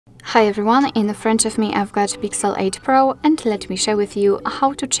Hi everyone, in front of me I've got Pixel 8 Pro and let me share with you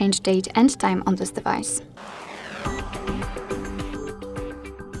how to change date and time on this device.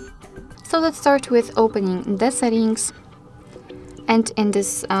 So let's start with opening the settings, and in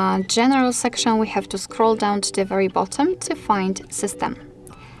this general section we have to scroll down to the very bottom to find system.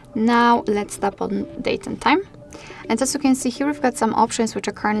 Now let's tap on date and time. And as you can see here, we've got some options which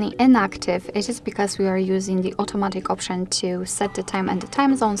are currently inactive. It is because we are using the automatic option to set the time and the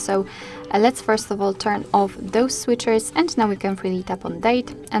time zone. So let's first of all turn off those switchers, and now we can freely tap on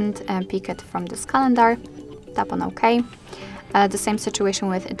date and pick it from this calendar. Tap on OK. The same situation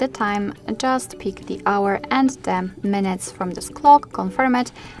with the time, just pick the hour and the minutes from this clock, confirm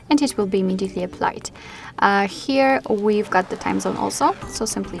it, and it will be immediately applied. Here we've got the time zone also, so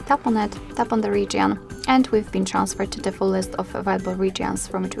simply tap on it, tap on the region, and we've been transferred to the full list of available regions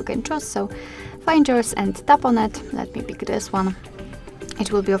from which we can choose. So find yours and tap on it. Let me pick this one.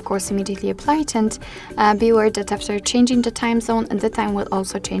 It will be of course immediately applied, and be aware that after changing the time zone, the time will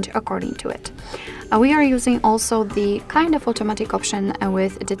also change according to it. We are using also the kind of automatic option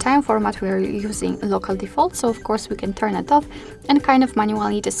with the time format. We are using local default, so of course we can turn it off and kind of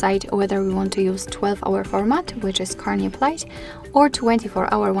manually decide whether we want to use 12-hour format, which is currently applied, or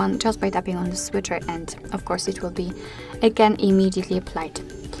 24-hour one just by tapping on the switcher, and of course it will be again immediately applied.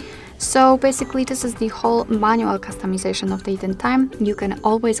 So basically this is the whole manual customization of date and time. You can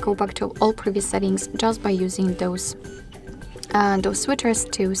always go back to all previous settings just by using those switchers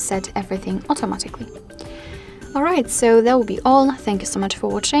to set everything automatically. Alright, so that will be all. Thank you so much for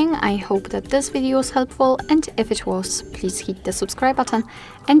watching. I hope that this video was helpful, and if it was, please hit the subscribe button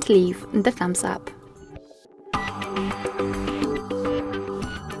and leave the thumbs up.